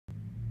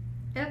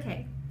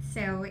Okay,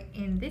 so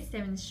in this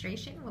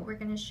demonstration, what we're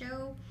going to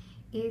show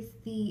is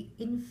the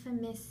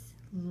infamous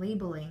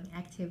labeling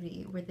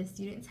activity where the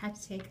students have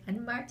to take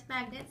unmarked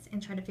magnets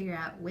and try to figure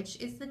out which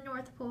is the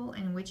North Pole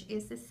and which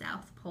is the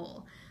South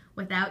Pole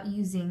without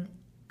using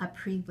a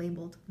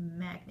pre-labeled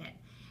magnet.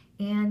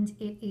 And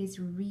it is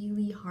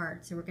really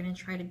hard, so we're going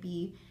to try to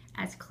be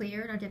as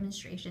clear in our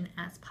demonstration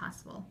as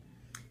possible.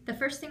 The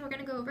first thing we're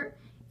going to go over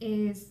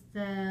is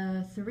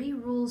the 3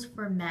 rules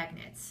for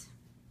magnets.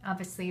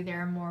 Obviously,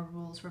 there are more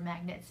rules for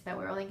magnets, but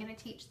we're only going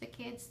to teach the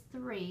kids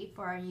 3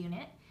 for our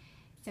unit.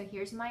 So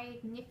here's my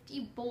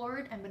nifty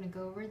board. I'm going to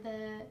go over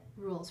the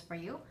rules for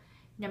you.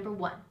 Number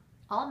 1,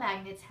 all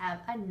magnets have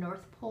a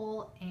North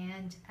Pole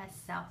and a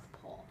South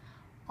Pole.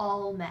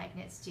 All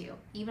magnets do.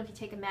 Even if you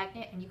take a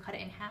magnet and you cut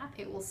it in half,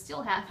 it will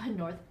still have a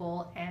North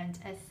Pole and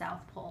a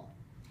South Pole.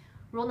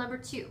 Rule number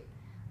 2,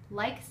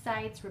 like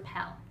sides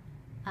repel.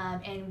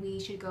 And we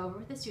should go over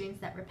with the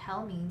students that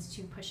repel means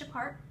to push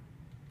apart.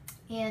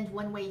 And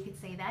one way you could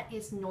say that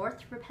is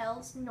north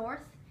repels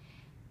north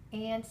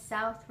and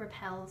south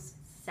repels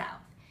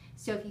south.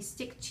 So if you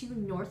stick 2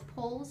 north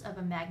poles of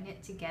a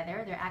magnet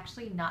together, they're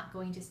actually not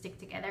going to stick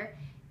together.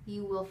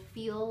 You will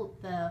feel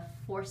the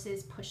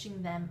forces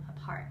pushing them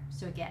apart.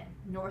 So again,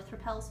 north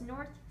repels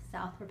north,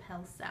 south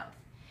repels south.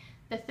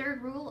 The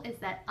 3rd rule is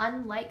that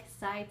unlike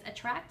sides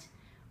attract.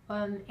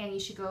 And you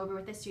should go over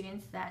with the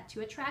students that to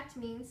attract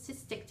means to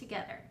stick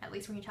together, at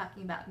least when you're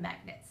talking about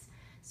magnets.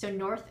 So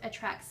north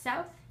attracts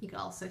south. You could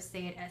also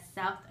say it as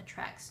south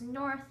attracts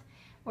north,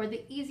 or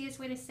the easiest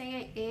way to say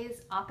it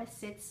is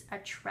opposites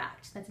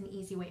attract. That's an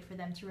easy way for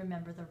them to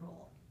remember the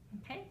rule.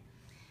 Okay,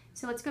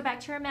 so let's go back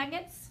to our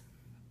magnets.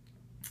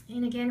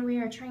 And again, we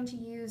are trying to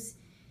use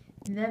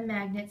the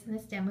magnets in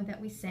this demo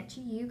that we sent to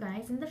you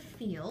guys in the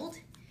field.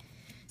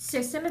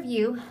 So some of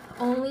you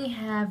only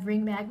have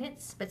ring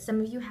magnets, but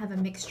some of you have a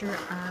mixture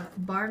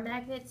of bar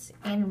magnets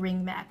and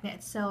ring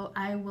magnets. So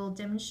I will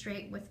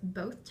demonstrate with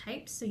both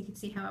types so you can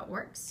see how it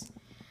works.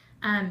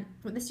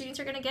 What the students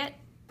are going to get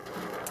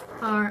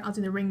are, I'll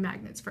do the ring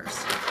magnets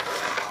first,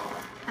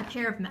 a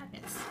pair of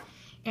magnets,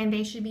 and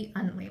they should be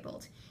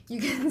unlabeled. You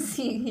can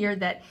see here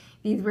that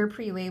these were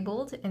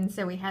pre-labeled, and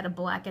so we had to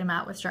blacken them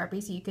out with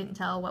Sharpie so you couldn't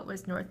tell what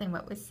was north and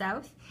what was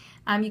south.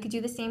 You could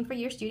do the same for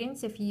your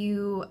students if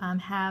you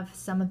have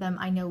some of them.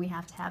 I know we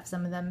have to have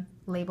some of them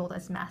labeled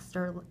as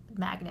master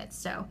magnets,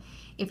 so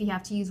if you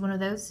have to use one of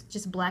those,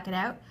 just black it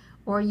out,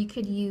 or you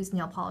could use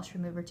nail polish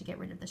remover to get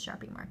rid of the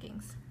Sharpie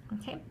markings.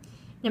 Okay,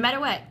 no matter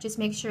what, just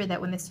make sure that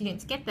when the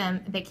students get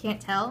them, they can't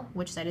tell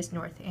which side is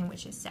north and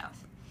which is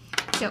south.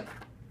 So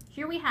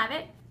here we have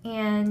it,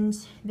 and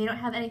they don't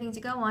have anything to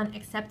go on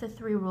except the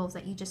 3 rules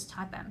that you just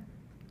taught them.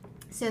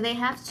 So they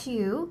have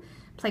to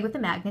play with the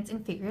magnets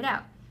and figure it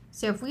out.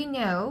 So if we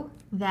know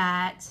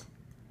that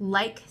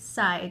like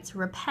sides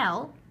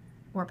repel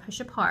or push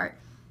apart,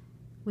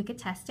 we could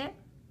test it.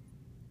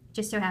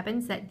 Just so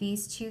happens that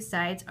these 2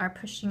 sides are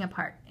pushing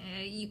apart.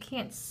 You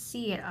can't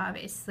see it,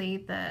 obviously,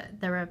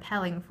 the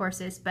repelling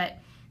forces, but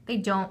they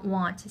don't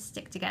want to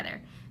stick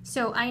together.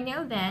 So I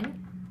know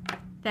then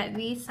that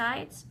these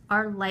sides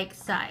are like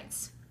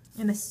sides.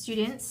 And the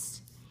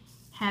students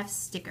have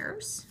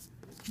stickers.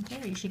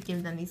 Okay, you should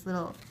give them these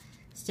little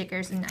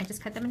stickers, and I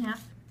just cut them in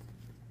half.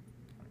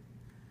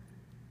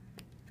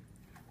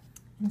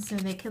 And so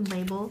they can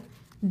label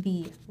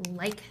the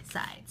like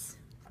sides.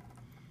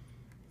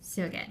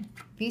 So again,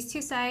 these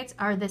 2 sides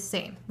are the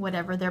same.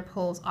 Whatever their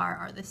poles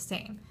are the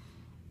same.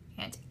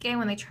 And again,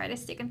 when they try to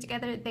stick them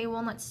together, they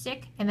will not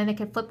stick. And then they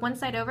can flip one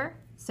side over.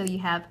 So you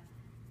have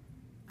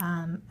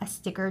a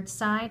stickered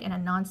side and a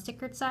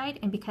non-stickered side.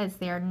 And because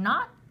they are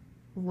not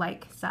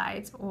like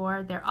sides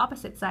or they're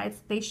opposite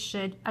sides, they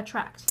should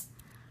attract.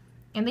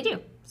 And they do.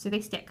 So they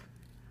stick.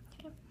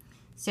 Okay.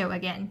 So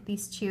again,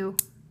 these 2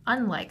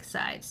 unlike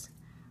sides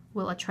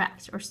will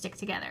attract or stick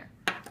together.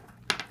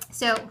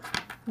 So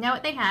now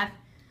what they have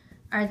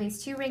are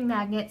these 2 ring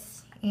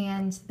magnets,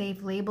 and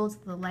they've labeled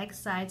the like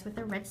sides with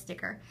a red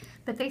sticker,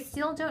 but they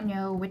still don't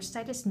know which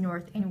side is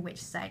north and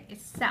which side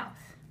is south.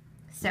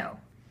 So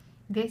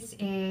this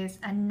is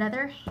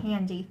another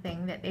handy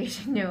thing that they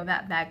should know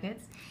about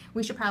magnets.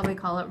 We should probably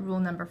call it rule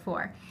number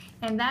 4,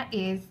 and that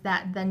is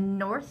that the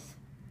north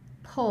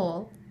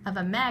pole of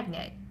a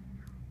magnet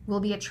will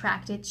be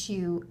attracted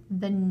to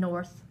the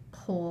north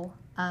pole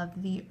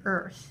of the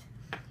Earth.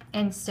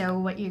 And so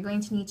what you're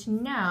going to need to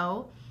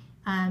know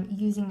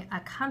using a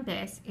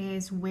compass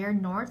is where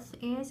north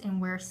is and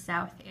where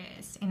south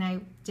is. And I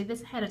did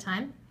this ahead of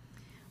time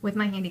with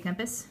my handy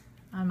compass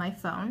on my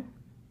phone,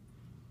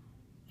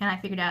 and I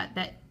figured out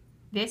that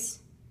this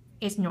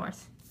is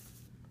north.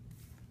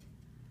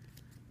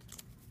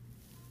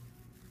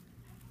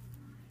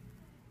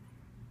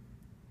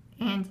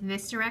 And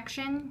this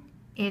direction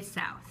is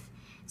south.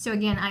 So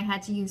again, I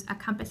had to use a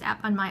compass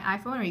app on my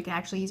iPhone, or you could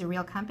actually use a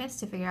real compass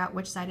to figure out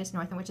which side is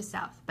north and which is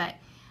south. But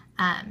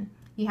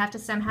you have to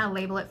somehow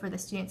label it for the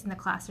students in the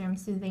classroom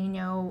so they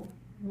know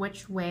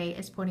which way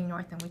is pointing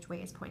north and which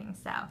way is pointing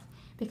south,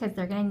 because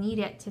they're going to need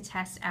it to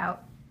test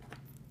out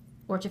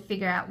or to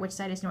figure out which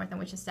side is north and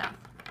which is south.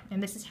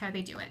 and this is how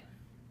they do it.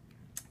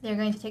 They're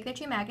going to take their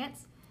two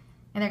magnets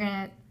and they're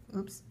going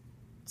to,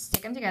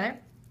 stick them together.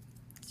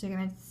 So you're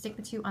going to stick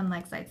the two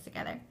unlike sides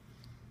together.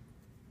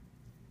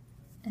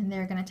 And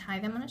they're going to tie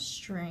them on a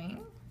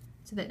string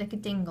so that they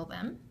could dangle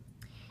them.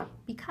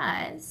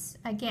 Because,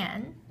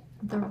 again,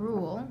 the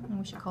rule, and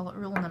we should call it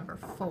rule number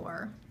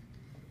 4,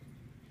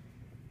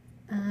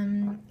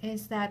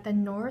 is that the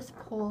north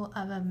pole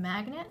of a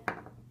magnet,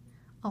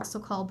 also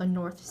called the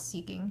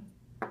north-seeking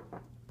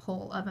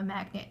pole of a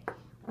magnet,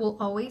 will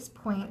always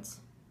point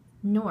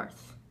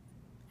north,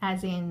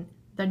 as in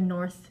the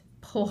north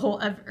pole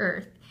of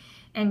Earth.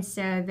 And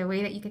so the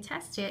way that you could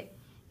test it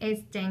is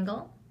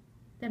dangle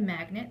the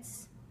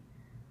magnets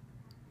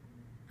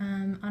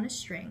on a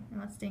string, and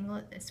let's dangle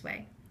it this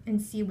way,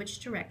 and see which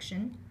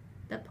direction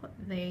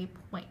they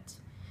point.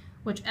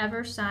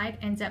 Whichever side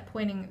ends up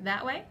pointing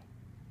that way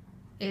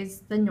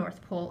is the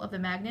north pole of the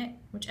magnet.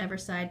 Whichever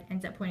side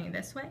ends up pointing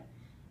this way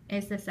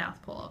is the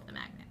south pole of the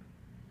magnet.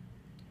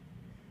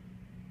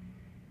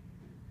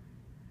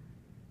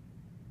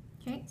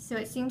 Okay, so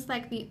it seems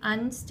like the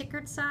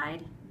unstickered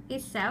side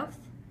is south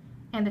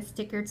and the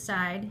stickered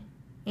side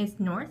is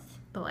north,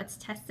 but let's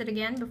test it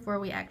again before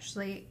we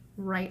actually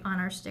write on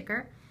our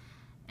sticker.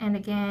 And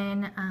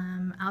again,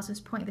 I'll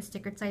just point the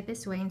stickered side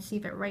this way and see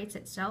if it writes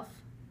itself.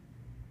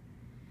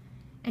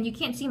 And you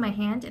can't see my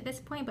hand at this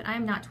point, but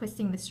I'm not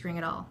twisting the string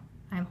at all.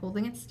 I'm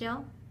holding it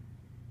still.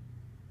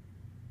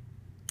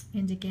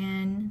 And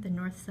again, the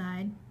north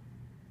side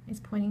is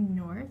pointing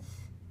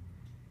north.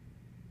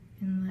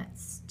 And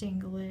let's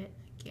dangle it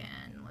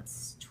again.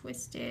 Let's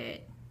twist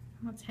it.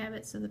 Let's have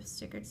it so the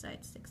stickered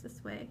side sticks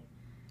this way.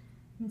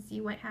 And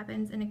see what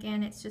happens. And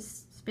again, it's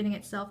just spinning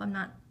itself. I'm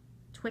not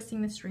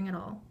twisting the string at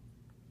all.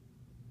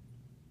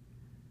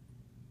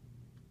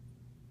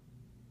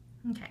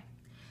 Okay.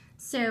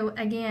 So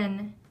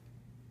again,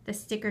 the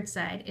stickered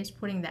side is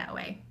pointing that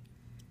way.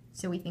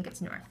 So we think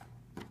it's north.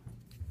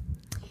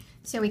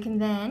 So we can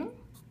then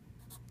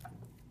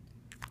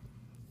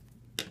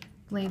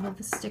label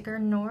the sticker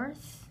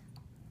north.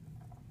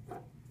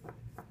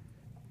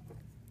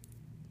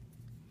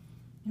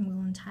 And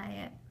we'll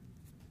untie it.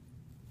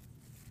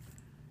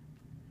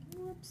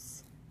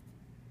 Whoops.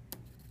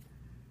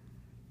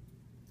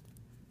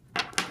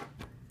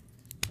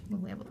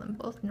 We'll label them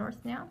both north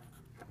now.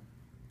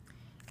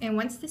 And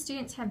once the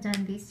students have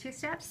done these two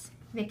steps,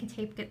 they can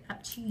take it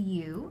up to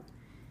you,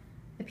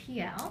 the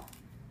PL,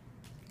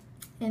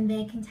 and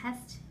they can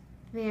test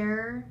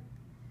their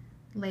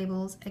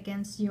labels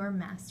against your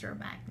master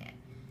magnet.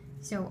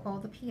 So all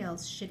the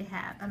PLs should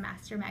have a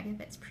master magnet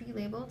that's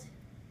pre-labeled.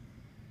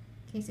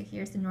 Okay, so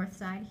here's the north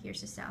side,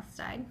 here's the south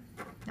side.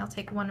 I'll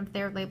take one of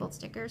their labeled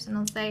stickers and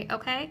I'll say,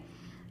 okay,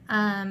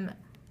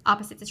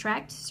 opposites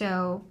attract,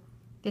 so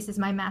this is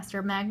my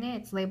master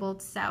magnet. It's labeled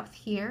south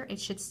here. It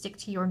should stick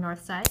to your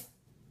north side,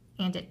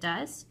 and it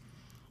does.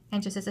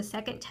 And just as a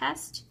second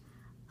test,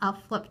 I'll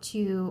flip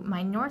to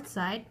my north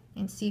side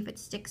and see if it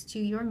sticks to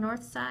your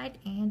north side,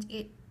 and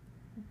it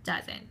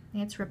doesn't.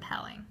 It's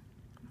repelling.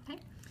 Okay?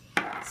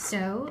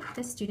 So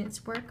the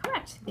students were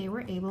correct. They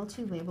were able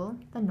to label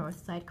the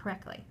north side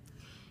correctly.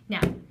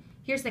 Now,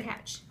 here's the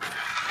catch.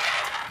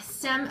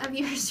 Some of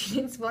your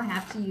students will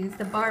have to use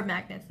the bar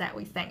magnets that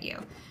we sent you,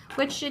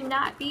 which should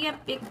not be a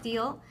big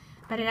deal,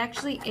 but it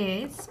actually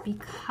is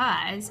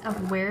because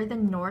of where the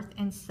north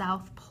and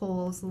south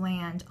poles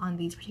land on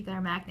these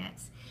particular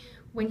magnets.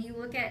 When you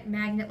look at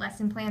magnet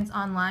lesson plans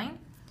online,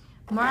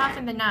 more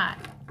often than not,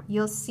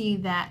 you'll see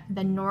that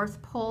the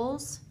north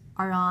poles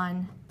are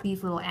on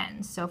these little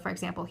ends. So for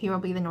example, here will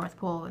be the north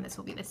pole and this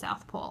will be the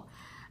south pole.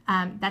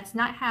 That's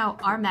not how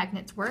our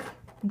magnets work.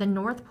 The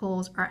north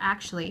poles are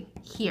actually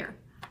here.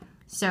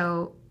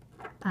 So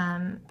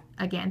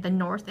again, the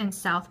north and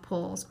south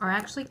poles are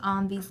actually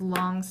on these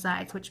long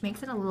sides, which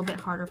makes it a little bit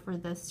harder for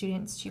the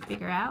students to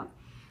figure out.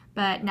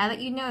 But now that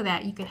you know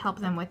that, you could help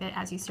them with it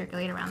as you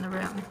circulate around the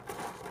room.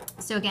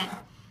 So again,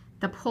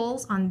 the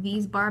poles on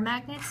these bar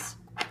magnets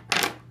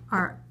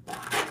are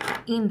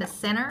in the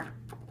center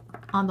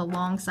on the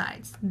long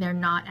sides. They're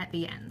not at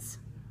the ends.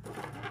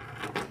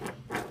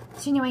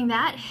 So knowing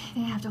that,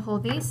 they have to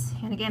hold these,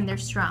 and again, they're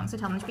strong, so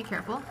tell them to be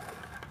careful.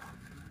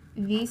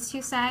 These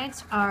two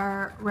sides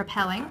are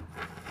repelling.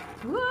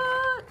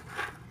 What?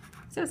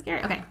 So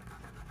scary. Okay,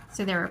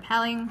 so they're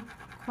repelling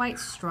quite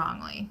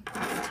strongly.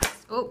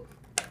 Oh.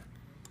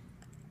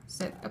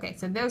 So, okay,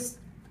 so those,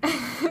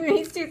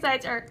 these two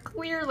sides are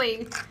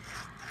clearly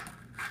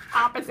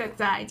opposite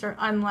sides or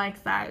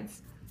unlike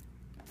sides.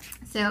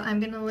 So I'm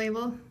going to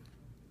label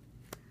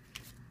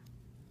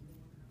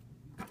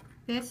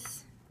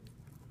this.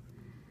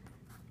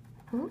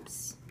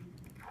 Oops.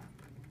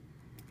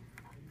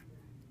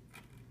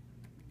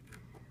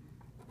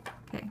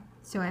 Okay,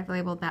 so I've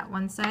labeled that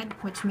one side,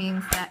 which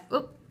means that,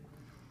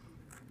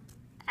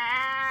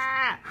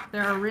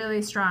 they're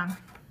really strong.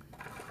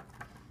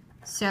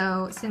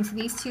 So since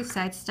these two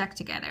sides stuck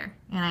together,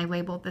 and I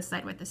labeled this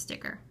side with a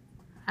sticker,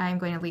 I'm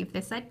going to leave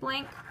this side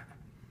blank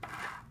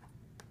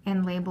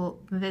and label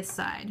this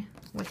side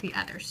with the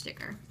other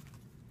sticker.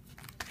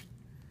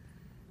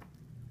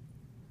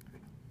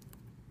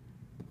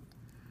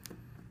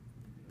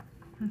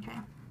 Okay.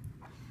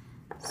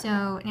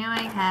 So now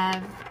I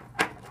have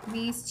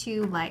these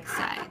two like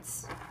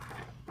sides.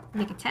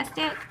 You can test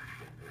it.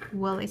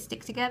 Will they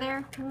stick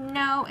together?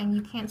 No, and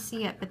you can't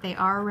see it, but they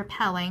are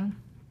repelling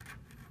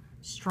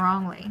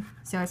strongly.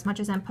 So as much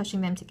as I'm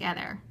pushing them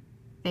together,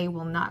 they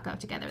will not go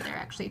together. They're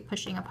actually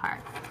pushing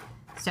apart.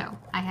 So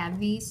I have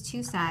these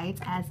two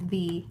sides as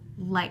the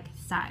like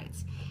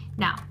sides.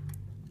 Now,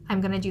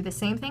 I'm going to do the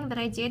same thing that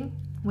I did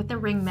with the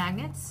ring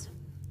magnets.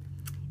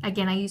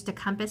 Again, I used a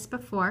compass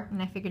before,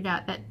 and I figured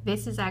out that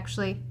this is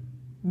actually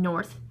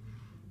north.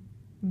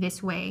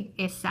 This way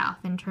is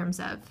south in terms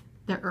of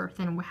the earth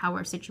and how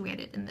we're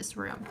situated in this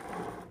room.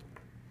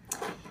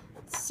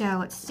 So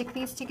let's stick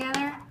these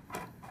together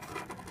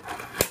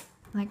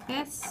like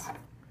this.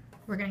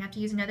 We're going to have to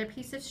use another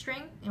piece of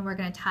string, and we're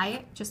going to tie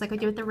it just like we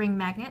did with the ring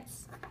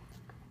magnets.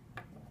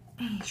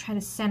 And you try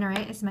to center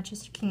it as much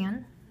as you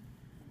can.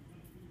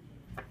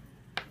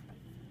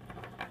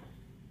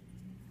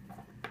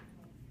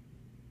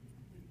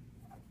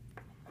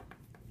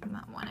 You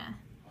might want to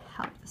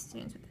help the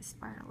students with this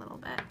part a little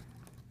bit.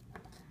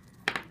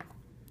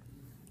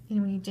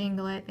 And when you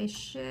dangle it, they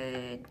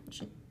should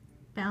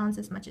balance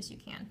as much as you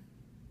can.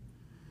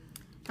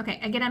 Okay,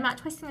 again, I'm not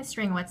twisting the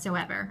string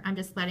whatsoever. I'm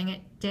just letting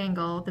it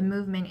dangle. The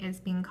movement is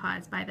being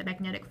caused by the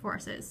magnetic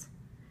forces.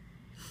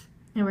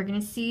 And we're going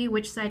to see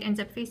which side ends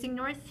up facing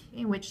north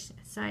and which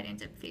side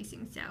ends up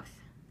facing south.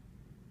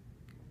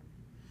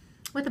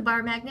 With the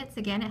bar magnets,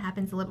 again, it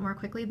happens a little more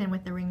quickly than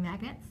with the ring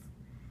magnets.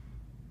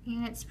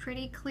 And it's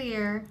pretty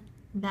clear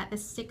that the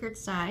stickered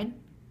side,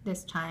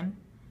 this time,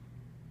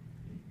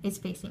 is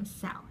facing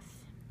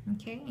south.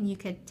 Okay, and you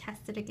could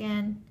test it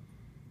again.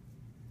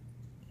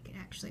 You could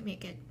actually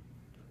make it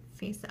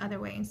face the other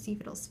way and see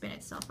if it'll spin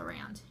itself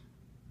around.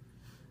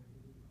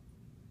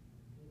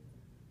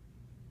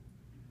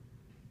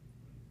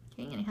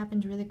 Okay, and it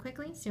happened really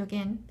quickly. So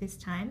again, this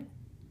time,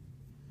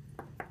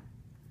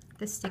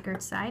 the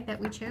stickered side that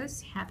we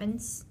chose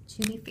happens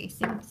to be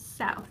facing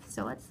south.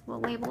 So we'll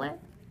label it.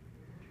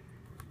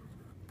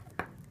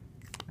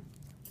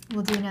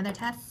 We'll do another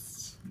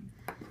test.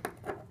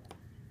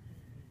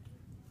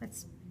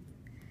 Let's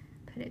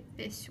put it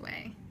this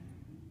way.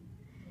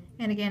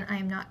 And again, I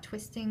am not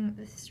twisting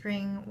the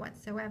string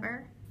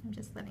whatsoever. I'm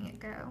just letting it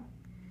go.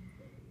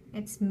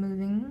 It's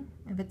moving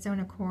of its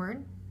own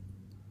accord,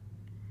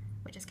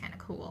 which is kind of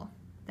cool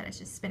that it's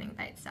just spinning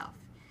by itself.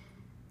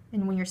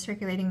 And when you're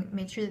circulating,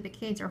 make sure that the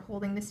kids are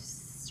holding this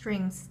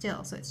string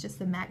still, so it's just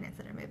the magnets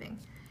that are moving.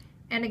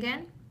 And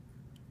again,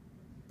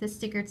 the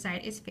stickered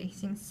side is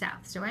facing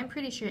south. So I'm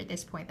pretty sure at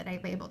this point that I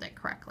labeled it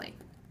correctly.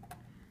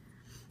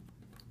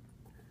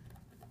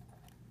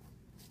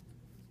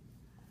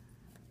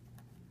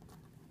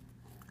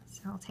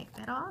 So I'll take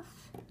that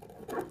off.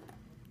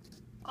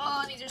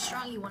 Oh, these are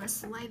strong. You want to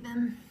slide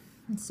them.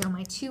 And so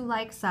my two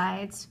like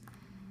sides,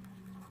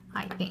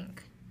 I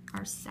think,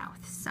 are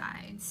south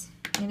sides.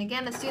 And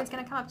again, the student's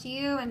going to come up to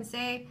you and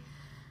say,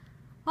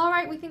 all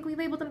right, we think we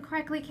labeled them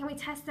correctly. Can we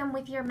test them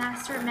with your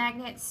master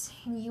magnets?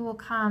 And you will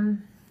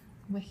come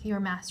with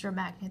your master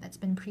magnet that's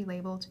been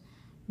pre-labeled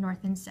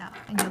north and south,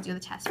 and you'll do the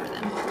test for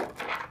them.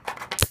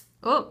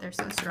 Oh, they're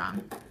so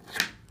strong.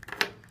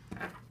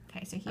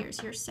 Okay, so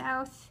here's your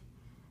south,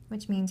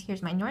 which means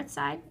here's my north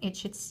side. It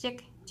should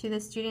stick to the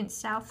student's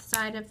south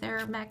side of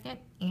their magnet,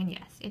 and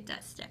yes, it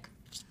does stick.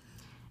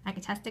 I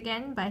can test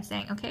again by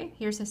saying, okay,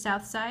 here's the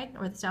south side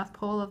or the south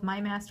pole of my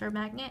master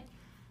magnet.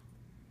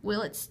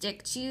 Will it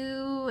stick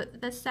to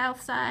the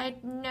south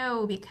side?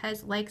 No,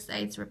 because like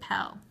sides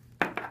repel.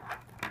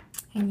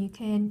 And you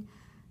can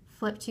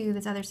flip to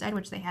this other side,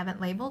 which they haven't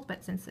labeled,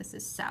 but since this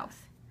is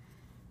south,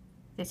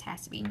 this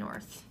has to be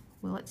north.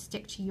 Will it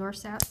stick to your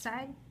south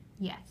side?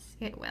 Yes,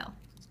 it will.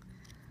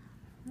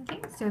 Okay,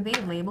 so they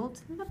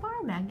labeled the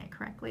bar magnet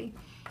correctly.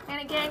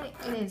 And again,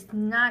 it is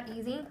not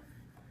easy,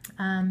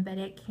 but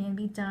it can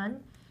be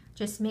done.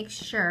 Just make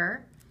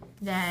sure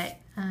that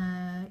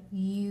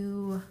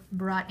you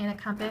brought in a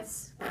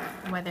compass,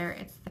 whether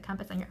it's the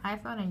compass on your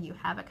iPhone and you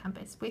have a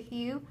compass with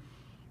you,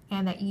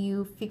 and that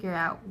you figure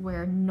out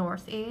where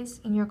north is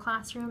in your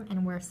classroom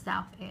and where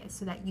south is,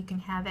 so that you can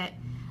have it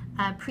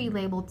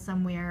pre-labeled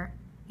somewhere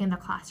in the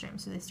classroom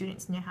so the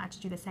students know how to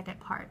do the second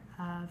part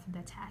of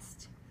the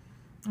test.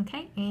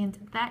 Okay,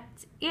 and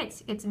that's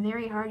it. It's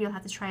very hard. You'll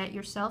have to try it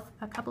yourself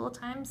a couple of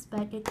times,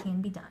 but it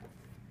can be done.